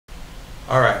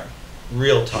All right,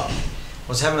 real talk. I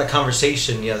was having a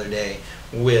conversation the other day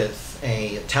with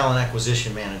a talent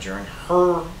acquisition manager, and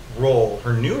her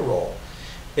new role,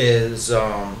 is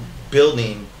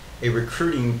building a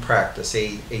recruiting practice,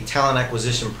 a talent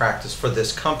acquisition practice for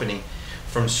this company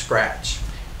from scratch.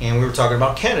 And we were talking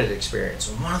about candidate experience.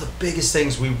 And one of the biggest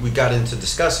things we got into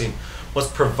discussing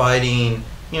was providing,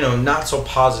 not so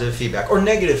positive feedback or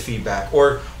negative feedback,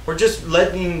 or just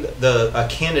letting a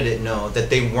candidate know that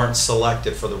they weren't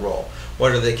selected for the role,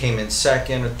 whether they came in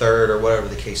second or third or whatever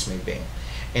the case may be,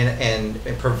 and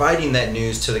providing that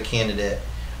news to the candidate,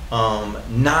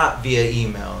 not via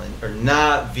email or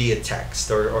not via text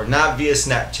or not via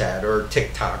Snapchat or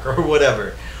TikTok or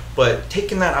whatever, but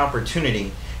taking that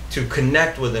opportunity to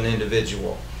connect with an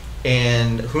individual.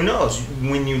 And who knows,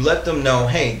 when you let them know,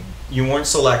 hey, you weren't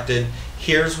selected,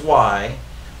 here's why,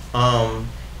 and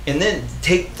then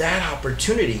take that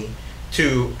opportunity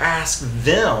to ask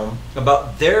them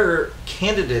about their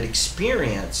candidate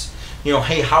experience.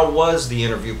 Hey, how was the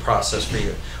interview process for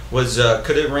you?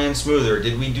 Could it ran smoother?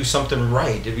 Did we do something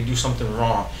right? Did we do something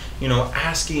wrong?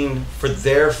 Asking for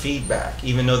their feedback,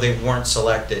 even though they weren't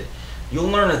selected. You'll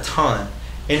learn a ton.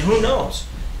 And who knows?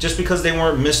 Just because they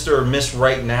weren't Mr. or Miss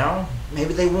Right now,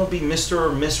 maybe they won't be Mr.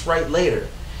 or Miss Right later.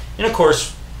 And of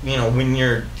course, when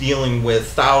you're dealing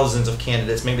with thousands of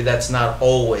candidates, maybe that's not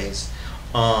always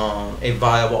a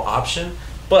viable option.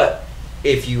 But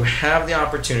if you have the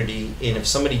opportunity, and if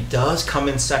somebody does come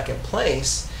in second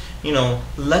place,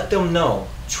 let them know.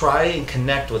 Try and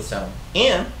connect with them,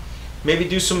 and maybe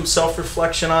do some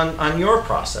self-reflection on your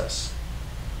process.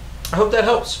 I hope that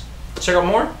helps. Check out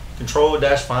more,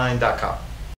 control-find.com.